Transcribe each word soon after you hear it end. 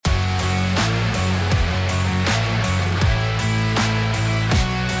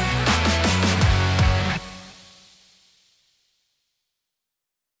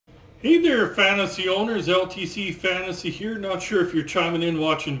Hey there, fantasy owners. LTC Fantasy here. Not sure if you're chiming in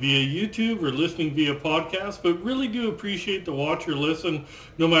watching via YouTube or listening via podcast, but really do appreciate the watch or listen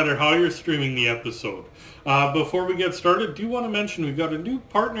no matter how you're streaming the episode. Before we get started, do want to mention we've got a new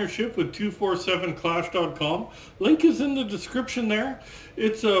partnership with 247clash.com. Link is in the description there.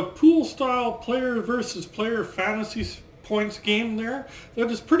 It's a pool-style player versus player fantasy points game there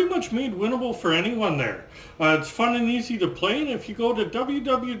that is pretty much made winnable for anyone there. It's fun and easy to play, and if you go to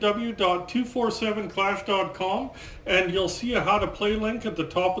www.247clash.com and you'll see a how to play link at the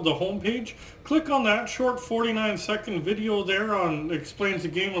top of the homepage, click on that short 49-second video there on explains the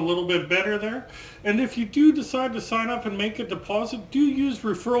game a little bit better there. And if you do decide to sign up and make a deposit, do use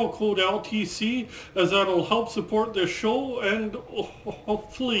referral code LTC, as that'll help support this show, and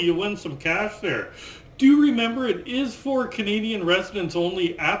hopefully you win some cash there. Do remember it is for Canadian residents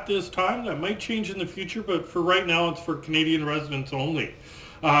only at this time. That might change in the future, but for right now it's for Canadian residents only.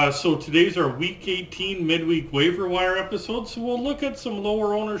 So today's our Week 18 midweek waiver wire episode. So we'll look at some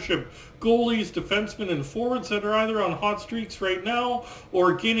lower ownership goalies, defensemen, and forwards that are either on hot streaks right now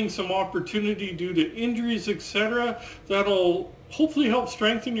or gaining some opportunity due to injuries, etc. That'll hopefully help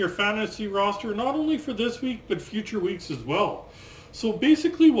strengthen your fantasy roster, not only for this week, but future weeks as well. So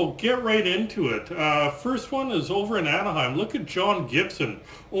basically, we'll get right into it. First one is over in Anaheim. Look at John Gibson,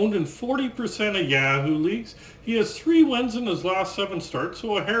 owned in 40% of Yahoo leagues. He has 3 wins in his last 7 starts,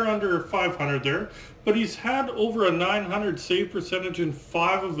 so a hair under 500 there. But he's had over a 900 save percentage in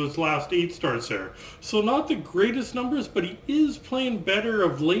 5 of his last 8 starts there. So not the greatest numbers, but he is playing better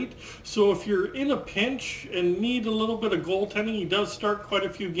of late. So if you're in a pinch and need a little bit of goaltending, he does start quite a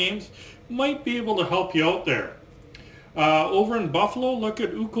few games, might be able to help you out there. Over in Buffalo, look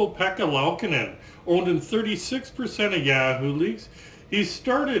at Ukko-Pekka Laukkanen, owned in 36% of Yahoo leagues. He's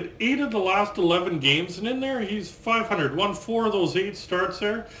started 8 of the last 11 games, and in there he's 500, won 4 of those 8 starts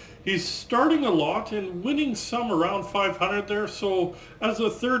there. He's starting a lot and winning some around 500 there, so as a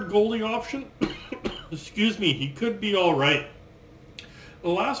third goalie option, he could be all right. The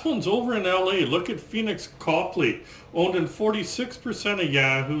last one's over in LA. Look at Phoenix Copley, owned in 46% of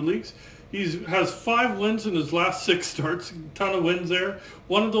Yahoo leagues. He has 5 wins in his last 6 starts, a ton of wins there.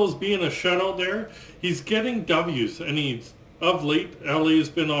 One of those being a shutout there. He's getting W's, and he's, of late, LA has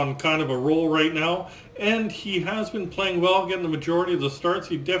been on kind of a roll right now, and he has been playing well, getting the majority of the starts.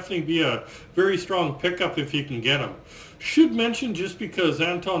 He'd definitely be a very strong pickup if you can get him. Should mention, just because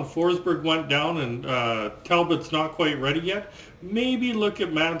Anton Forsberg went down and Talbot's not quite ready yet, maybe look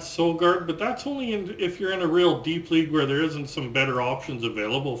at Matt Sogard, but that's only if you're in a real deep league where there isn't some better options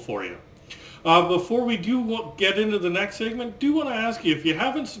available for you. Before we do get into the next segment, do want to ask you, if you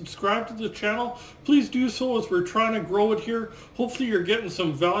haven't subscribed to the channel, please do so, as we're trying to grow it here. Hopefully you're getting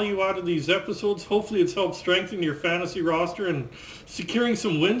some value out of these episodes. Hopefully it's helped strengthen your fantasy roster and securing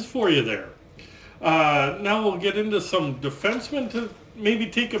some wins for you there. Now we'll get into some defensemen to maybe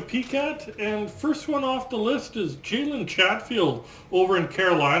take a peek at. And first one off the list is Jalen Chatfield over in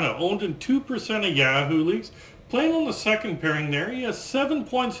Carolina, owned in 2% of Yahoo leagues. Playing on the second pairing there, he has 7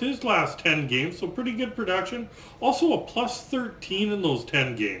 points his last 10 games, so pretty good production. Also a plus 13 in those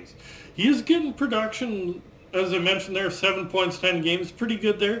 10 games. He is getting production, as I mentioned there, 7 points, 10 games, pretty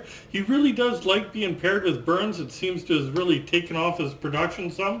good there. He really does like being paired with Burns. It seems to have really taken off his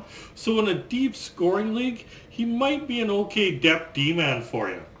production some. So in a deep scoring league, he might be an okay depth D-man for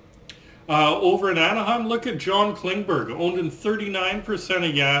you. Over in Anaheim, look at John Klingberg, owned in 39%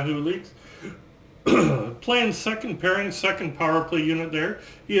 of Yahoo leagues. Playing second pairing, second power play unit there.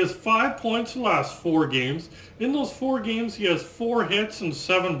 He has 5 points the last 4 games. In those 4 games, he has 4 hits and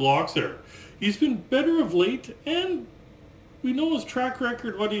 7 blocks there. He's been better of late, and we know his track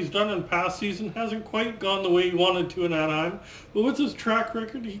record, what he's done in past season, hasn't quite gone the way he wanted to in Anaheim. But with his track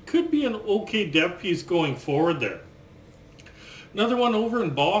record, he could be an okay depth piece going forward there. Another one over in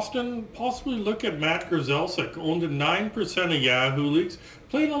Boston, possibly look at Matt Grzelcyk, owned in 9% of Yahoo leagues.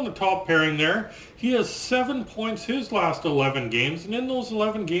 Playing on the top pairing there. He has 7 points his last 11 games, and in those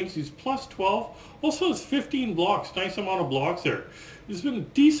 11 games he's plus 12. Also has 15 blocks, nice amount of blocks there. He's been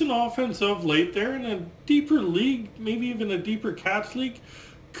decent offense of late there, in a deeper league, maybe even a deeper Cats league,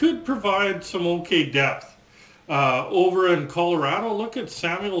 could provide some okay depth. Over in Colorado, look at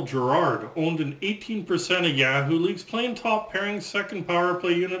Samuel Girard, owned in 18% of Yahoo leagues, playing top pairing, second power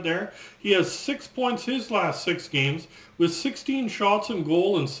play unit there. He has 6 points his last 6 games, with 16 shots on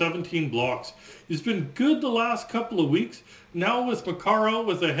goal and 17 blocks. He's been good the last couple of weeks. Now with Makar out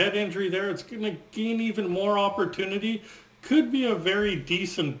with a head injury there, it's going to gain even more opportunity. Could be a very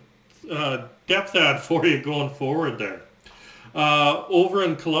decent depth add for you going forward there. Over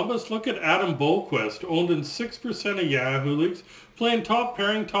in Columbus, look at Adam Boquist, owned in 6% of Yahoo leagues, playing top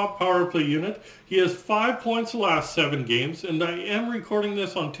pairing, top power play unit. He has 5 points the last 7 games, and I am recording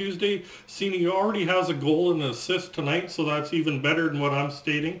this on Tuesday, seeing he already has a goal and an assist tonight, so that's even better than what I'm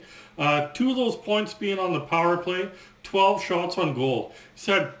stating. 2 of those points being on the power play, 12 shots on goal. He's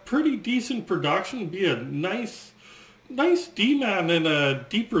had pretty decent production, be a nice D-man in a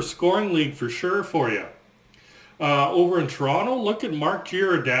deeper scoring league for sure for you. Over in Toronto, look at Mark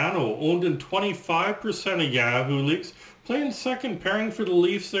Giordano, owned in 25% of Yahoo leagues, playing second pairing for the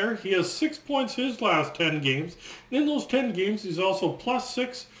Leafs there. He has 6 points his last 10 games. In those 10 games, he's also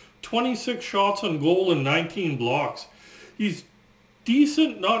 +6, 26 shots on goal and 19 blocks. He's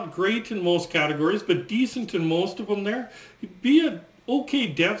decent, not great in most categories, but decent in most of them there. He'd be an okay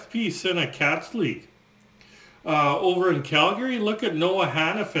depth piece in a Cats league. Over in Calgary, look at Noah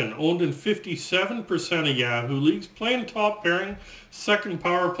Hannafin, owned in 57% of Yahoo leagues, playing top pairing, second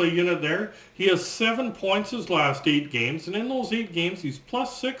power play unit there. He has 7 points his last 8 games, and in those 8 games, he's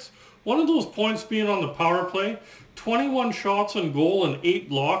 +6. One of those points being on the power play, 21 shots on goal and 8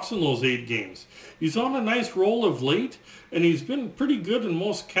 blocks in those 8 games. He's on a nice roll of late, and he's been pretty good in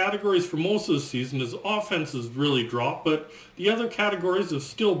most categories for most of the season. His offense has really dropped, but the other categories have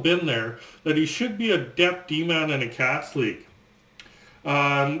still been there, that he should be a depth D-man in a Cats league.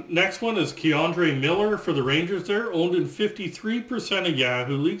 Next one is Keandre Miller for the Rangers there, owned in 53% of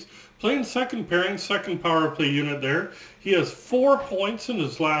Yahoo leagues, playing second pairing, second power play unit there. He has 4 points in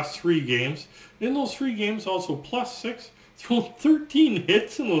his last 3 games. In those 3 games, also +6. Thrown 13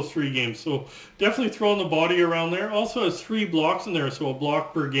 hits in those 3 games, so definitely throwing the body around there. Also has 3 blocks in there, so a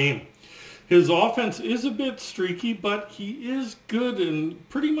block per game. His offense is a bit streaky, but he is good in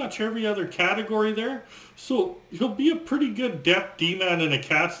pretty much every other category there. So he'll be a pretty good depth D-man in a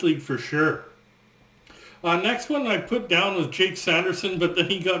Cats league for sure. Next one I put down was Jake Sanderson, but then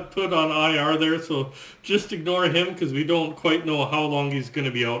he got put on IR there, so just ignore him because we don't quite know how long he's going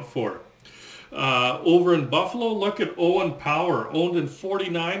to be out for. Over in Buffalo, look at Owen Power, owned in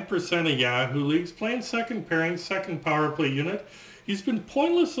 49% of Yahoo leagues, playing second pairing, second power play unit. He's been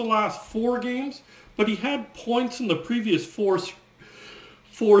pointless the last 4 games, but he had points in the previous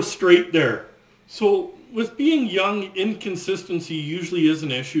four straight there. So with being young, inconsistency usually is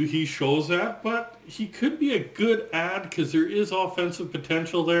an issue. He shows that, but he could be a good add because there is offensive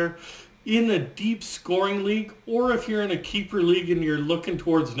potential there in a deep scoring league, or if you're in a keeper league and you're looking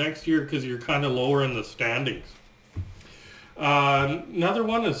towards next year because you're kind of lower in the standings. Another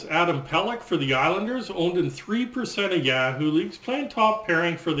one is Adam Pelech for the Islanders, owned in 3% of Yahoo leagues, playing top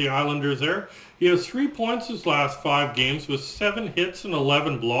pairing for the Islanders there. He has 3 points his last 5 games with 7 hits and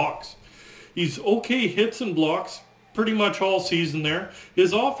 11 blocks. He's okay hits and blocks pretty much all season there.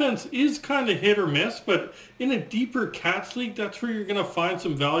 His offense is kind of hit or miss, but in a deeper Cats league, that's where you're going to find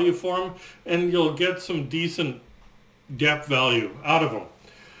some value for him, and you'll get some decent depth value out of him.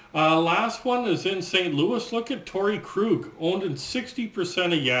 Last one is in St. Louis. Look at Torrey Krug, owned in 60%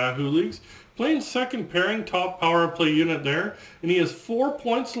 of Yahoo leagues, playing second pairing, top power play unit there, and he has 4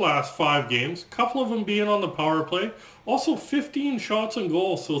 points the last 5 games, a couple of them being on the power play. Also 15 shots on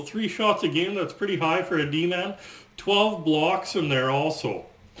goal, so 3 shots a game. That's pretty high for a D-man. 12 blocks in there also.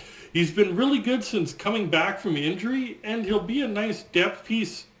 He's been really good since coming back from injury, and he'll be a nice depth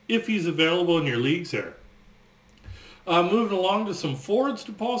piece if he's available in your leagues there. Moving along to some forwards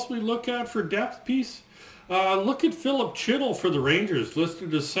to possibly look at for depth piece. Look at Philip Chittle for the Rangers,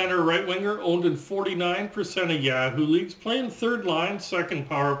 listed as center right winger, owned in 49% of Yahoo leagues, playing third line, second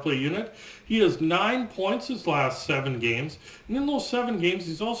power play unit. He has 9 points his last 7 games, and in those 7 games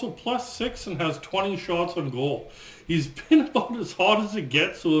he's also +6 and has 20 shots on goal. He's been about as hot as it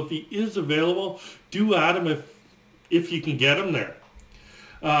gets, so if he is available, do add him if you can get him there.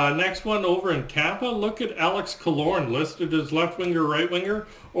 Next one over in Tampa, look at Alex Killorn, listed as left winger, right winger,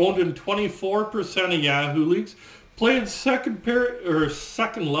 owned in 24% of Yahoo leagues, playing second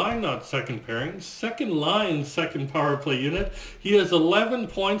line, second power play unit. He has 11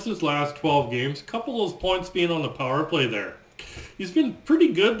 points his last 12 games, a couple of those points being on the power play there. He's been pretty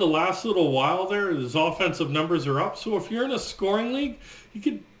good the last little while there. His offensive numbers are up, so if you're in a scoring league, he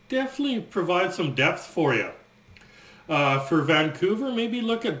could definitely provide some depth for you. For Vancouver, maybe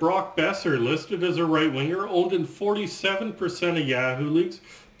look at Brock Besser, listed as a right winger, owned in 47% of Yahoo leagues,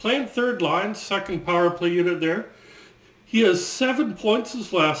 playing third line, second power play unit there. He has 7 points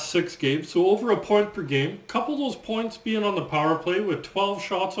his last 6 games, so over a point per game. A couple of those points being on the power play with 12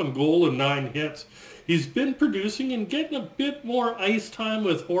 shots on goal and 9 hits. He's been producing and getting a bit more ice time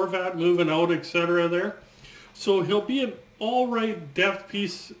with Horvat moving out, etc. there. So he'll be an all-right depth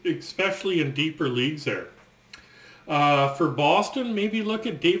piece, especially in deeper leagues there. For Boston, maybe look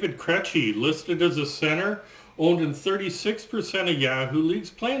at David Krejci, listed as a center, owned in 36% of Yahoo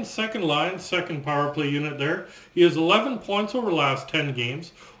leagues, playing second line, second power play unit there. He has 11 points over the last 10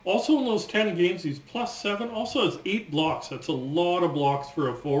 games. Also in those 10 games, he's +7, also has 8 blocks. That's a lot of blocks for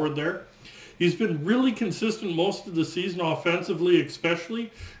a forward there. He's been really consistent most of the season, offensively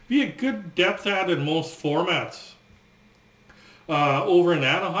especially. Be a good depth add in most formats. Over in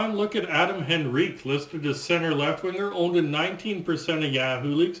Anaheim, look at Adam Henrique, listed as center left winger, owned in 19% of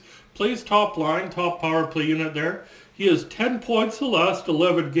Yahoo leagues. Plays top line, top power play unit there. He has 10 points the last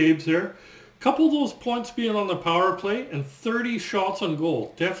 11 games there. Couple of those points being on the power play and 30 shots on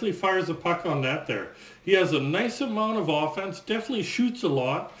goal. Definitely fires the puck on net there. He has a nice amount of offense, definitely shoots a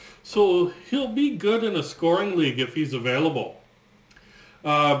lot, so he'll be good in a scoring league if he's available.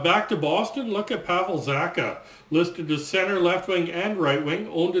 Back to Boston, look at Pavel Zacha, listed as center, left wing, and right wing,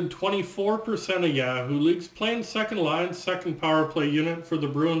 owned in 24% of Yahoo leagues, playing second line, second power play unit for the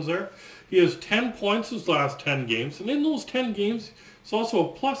Bruins there. He has 10 points his last 10 games, and in those 10 games, he's also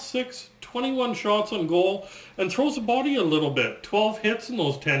a +6, 21 shots on goal, and throws the body a little bit. 12 hits in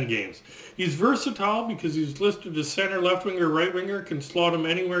those 10 games. He's versatile because he's listed as center, left winger, right winger, can slot him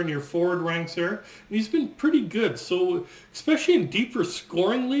anywhere in your forward ranks there. And he's been pretty good. So especially in deeper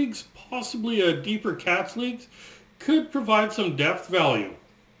scoring leagues, possibly a deeper Cats leagues, could provide some depth value.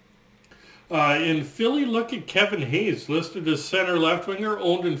 In Philly, look at Kevin Hayes, listed as center, left winger,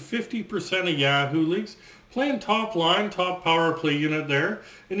 owned in 50% of Yahoo leagues. Playing top line, top power play unit there.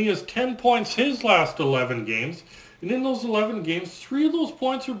 And he has 10 points his last 11 games. And in those 11 games, 3 of those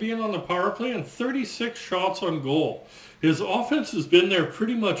points are being on the power play and 36 shots on goal. His offense has been there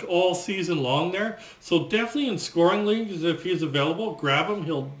pretty much all season long there. So definitely in scoring leagues, if he's available, grab him.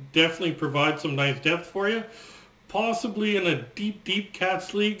 He'll definitely provide some nice depth for you. Possibly in a deep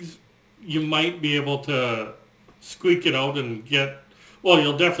Cats leagues, you might be able to squeak it out and get... Well,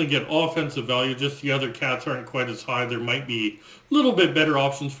 you'll definitely get offensive value. Just the other Cats aren't quite as high. There might be a little bit better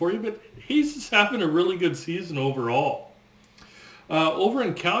options for you, but Hayes is having a really good season overall. Over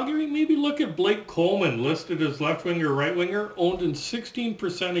in Calgary, maybe look at Blake Coleman, listed as left winger, right winger, owned in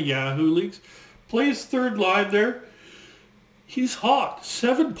 16% of Yahoo leagues. Plays third line there. He's hot.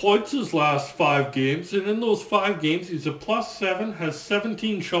 7 points his last 5 games, and in those 5 games, he's a +7, has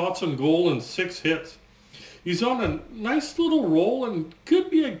 17 shots on goal and 6 hits. He's on a nice little roll and could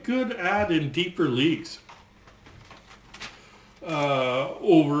be a good add in deeper leagues.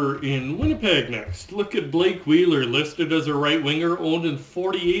 Over in Winnipeg next, look at Blake Wheeler, listed as a right winger, owned in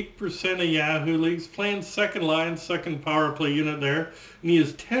 48% of Yahoo leagues, playing second line, second power play unit there. And he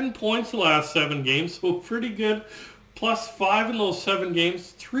has 10 points the last 7 games, so pretty good. +5 in those 7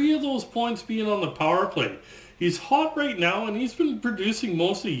 games, 3 of those points being on the power play. He's hot right now and he's been producing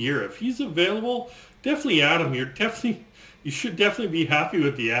most of the year. If he's available, definitely add him. You should definitely be happy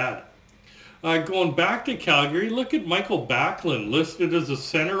with the ad. Going back to Calgary, look at Michael Backlund, listed as a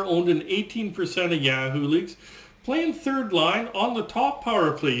center, owned in 18% of Yahoo leagues, playing third line on the top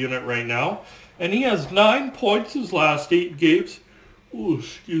power play unit right now, and he has 9 points his last 8 games. Oh,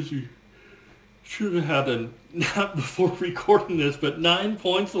 excuse me. Should have had a nap before recording this, but 9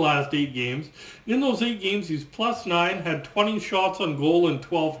 points the last 8 games. In those 8 games, he's +9, had 20 shots on goal and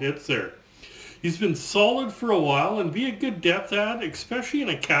 12 hits there. He's been solid for a while and be a good depth add, especially in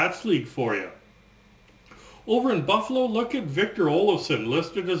a Cats league for you. Over in Buffalo, look at Victor Olofsson,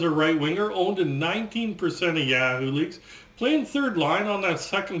 listed as a right winger, owned in 19% of Yahoo leagues, playing third line on that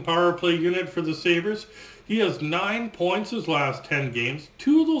second power play unit for the Sabres. He has 9 points his last 10 games,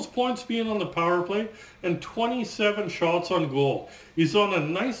 2 of those points being on the power play, and 27 shots on goal. He's on a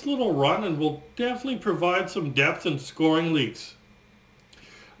nice little run and will definitely provide some depth in scoring leagues.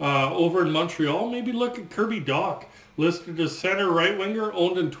 Over in Montreal, maybe look at Kirby Dach, listed as center right winger,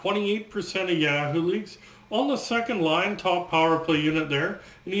 owned in 28% of Yahoo leagues, on the second line, top power play unit there,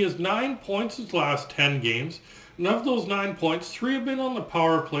 and he has 9 points his last 10 games. And of those 9 points, 3 have been on the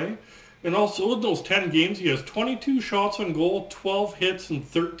power play, and also in those 10 games, he has 22 shots on goal, 12 hits, and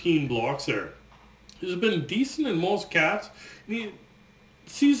 13 blocks there. He's been decent in most Cats.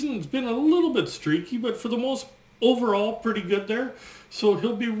 Season's been a little bit streaky, but for the most overall, pretty good there. So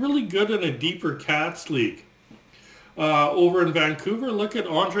he'll be really good in a deeper Cats league. Over in Vancouver, look at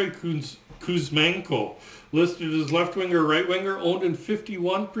Andrei Kuzmenko, listed as left winger, right winger, owned in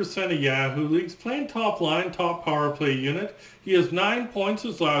 51% of Yahoo leagues, playing top line, top power play unit. He has 9 points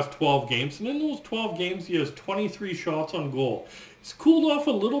his last 12 games, and in those 12 games, he has 23 shots on goal. He's cooled off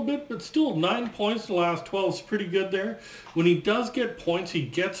a little bit, but still 9 points in the last 12 is pretty good there. When he does get points, he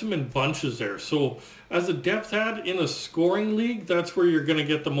gets them in bunches there. So as a depth add in a scoring league, that's where you're going to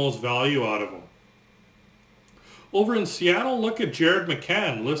get the most value out of him. Over in Seattle, look at Jared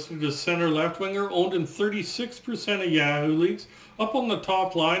McCann, listed as center left winger, owned in 36% of Yahoo leagues. Up on the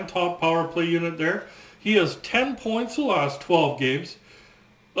top line, top power play unit there. He has 10 points the last 12 games.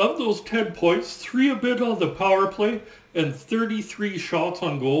 Of those 10 points, 3 have been on the power play and 33 shots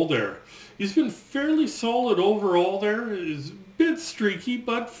on goal there. He's been fairly solid overall there. He's a bit streaky,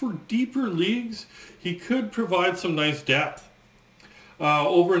 but for deeper leagues, he could provide some nice depth.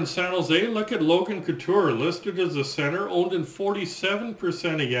 Over in San Jose, look at Logan Couture, listed as a center, owned in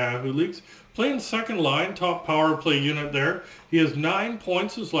 47% of Yahoo leagues, playing second line, top power play unit there. He has 9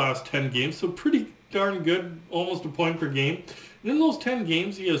 points his last 10 games, so pretty darn good, almost a point per game. And in those 10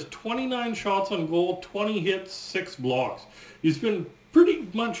 games, he has 29 shots on goal, 20 hits, 6 blocks. He's been pretty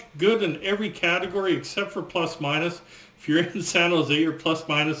much good in every category except for plus minus. If you're in San Jose, your plus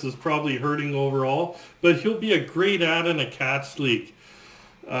minus is probably hurting overall, but he'll be a great add in a Cats league.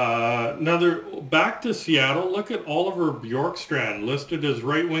 Back to Seattle, look at Oliver Bjorkstrand, listed as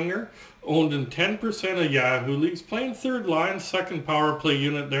right winger, owned in 10% of Yahoo leagues, playing third line, second power play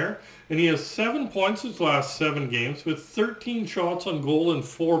unit there, and he has 7 points his last 7 games with 13 shots on goal and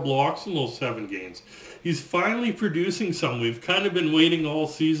 4 blocks in those 7 games. He's finally producing some. We've kind of been waiting all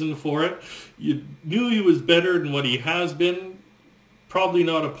season for it. You knew he was better than what he has been. Probably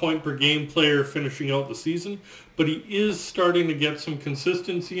not a point per game player finishing out the season, but he is starting to get some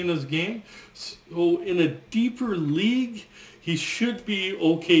consistency in his game. So in a deeper league, he should be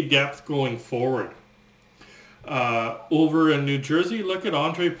okay depth going forward. Over in New Jersey, look at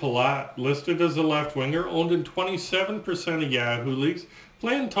Andre Palat, listed as a left winger, owned in 27% of Yahoo leagues,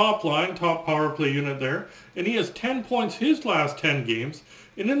 playing top line, top power play unit there, and he has 10 points his last 10 games.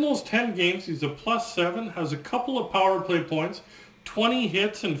 And in those 10 games, he's a +7, has a couple of power play points, 20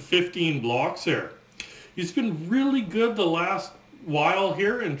 hits and 15 blocks there. He's been really good the last while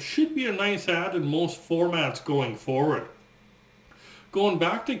here and should be a nice add in most formats going forward. Going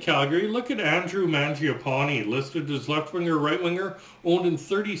back to Calgary, look at Andrew Mangiapane, listed as left winger, right winger, owned in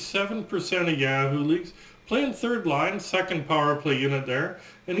 37% of Yahoo leagues, playing third line, second power play unit there,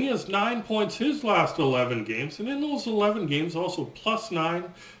 and he has 9 points his last 11 games, and in those 11 games also +9,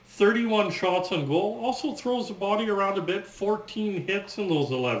 31 shots on goal, also throws the body around a bit, 14 hits in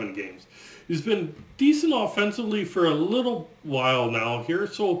those 11 games. He's been decent offensively for a little while now here,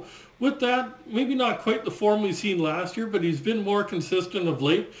 so with that, maybe not quite the form we've seen last year, but he's been more consistent of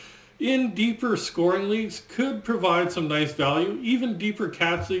late. In deeper scoring leagues, could provide some nice value. Even deeper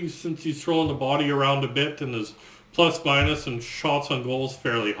Cats leagues, since he's throwing the body around a bit and his plus minus and shots on goals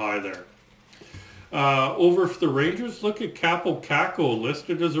fairly high there. Over for the Rangers, look at Capo Caco,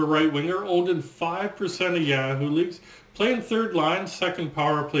 listed as a right winger, owned in 5% of Yahoo leagues, playing third line, second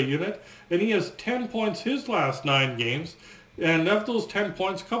power play unit, and he has 10 points his last 9 games. And of those 10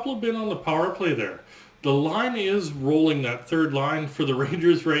 points, a couple have been on the power play there. The line is rolling, that third line for the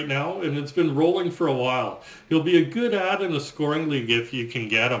Rangers right now, and it's been rolling for a while. He'll be a good add in a scoring league if you can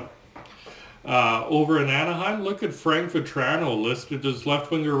get him. Over in Anaheim, look at Frank Vetrano, listed as left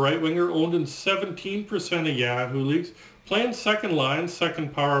winger, right winger, owned in 17% of Yahoo leagues, playing second line,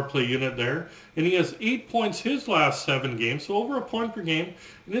 second power play unit there, and he has 8 points his last 7 games, so over a point per game,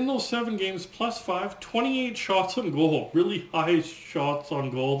 and in those 7 games, +5, 28 shots on goal, really high shots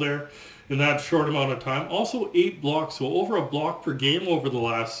on goal there in that short amount of time. Also 8 blocks, so over a block per game over the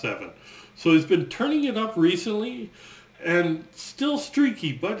last 7. So he's been turning it up recently, and still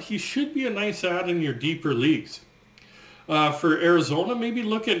streaky, but he should be a nice add in your deeper leagues. For Arizona, maybe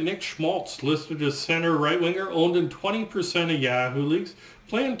look at Nick Schmaltz, listed as center right winger, owned in 20% of Yahoo leagues,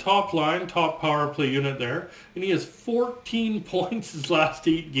 playing top line, top power play unit there, and he has 14 points his last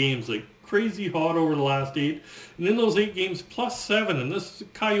 8 games, like crazy hot over the last 8. And in those 8 games, +7, and this is a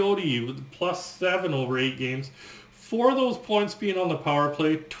Coyote with +7 over 8 games. 4 of those points being on the power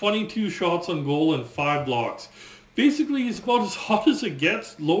play, 22 shots on goal, and 5 blocks. Basically, he's about as hot as it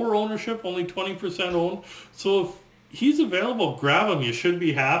gets. Lower ownership, only 20% owned. So if he's available, grab him. You should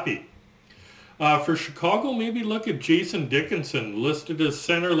be happy. For Chicago, maybe look at Jason Dickinson, listed as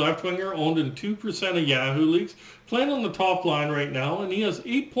center left winger, owned in 2% of Yahoo leagues, playing on the top line right now, and he has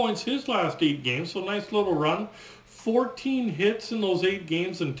 8 points his last 8 games, so nice little run. 14 hits in those 8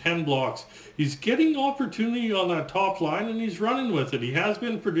 games and 10 blocks. He's getting opportunity on that top line, and he's running with it. He has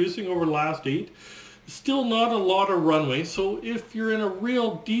been producing over the last 8. Still not a lot of runway, so if you're in a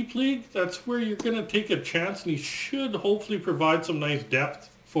real deep league, that's where you're going to take a chance, and he should hopefully provide some nice depth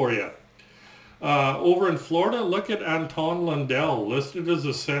for you. Over in Florida, look at Anton Lundell, listed as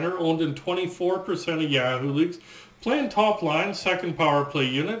a center, owned in 24% of Yahoo leagues, playing top line, second power play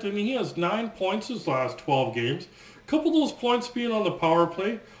unit, and he has 9 points his last 12 games. couple of those points being on the power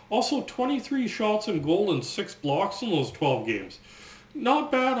play. Also 23 shots on goal and 6 blocks in those 12 games.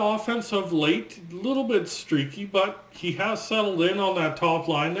 Not bad offense of late, a little bit streaky, but he has settled in on that top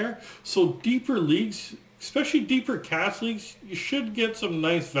line there. So deeper leagues, especially deeper cash leagues, you should get some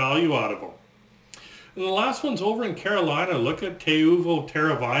nice value out of him. And the last one's over in Carolina. Look at Teuvo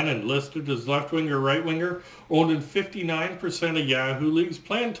Teravainen, listed as left winger, right winger, owned in 59% of Yahoo leagues,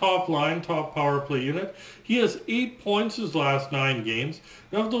 playing top line, top power play unit. He has 8 points his last 9 games.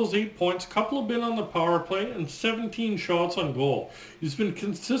 And of those 8 points, a couple have been on the power play and 17 shots on goal. He's been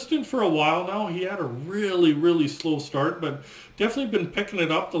consistent for a while now. He had a really slow start, but definitely been picking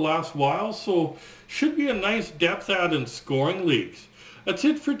it up the last while. So should be a nice depth add in scoring leagues. That's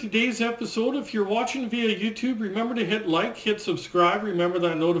it for today's episode. If you're watching via YouTube, remember to hit like, hit subscribe, remember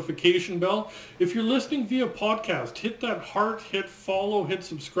that notification bell. If you're listening via podcast, hit that heart, hit follow, hit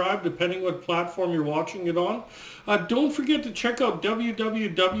subscribe, depending what platform you're watching it on. Don't forget to check out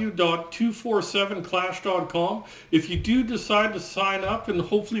www.247clash.com. If you do decide to sign up and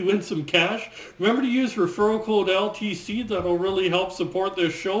hopefully win some cash, remember to use referral code LTC. That'll really help support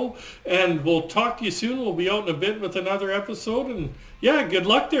this show. And we'll talk to you soon. We'll be out in a bit with another episode. And yeah, good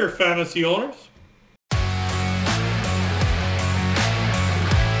luck there, fantasy owners.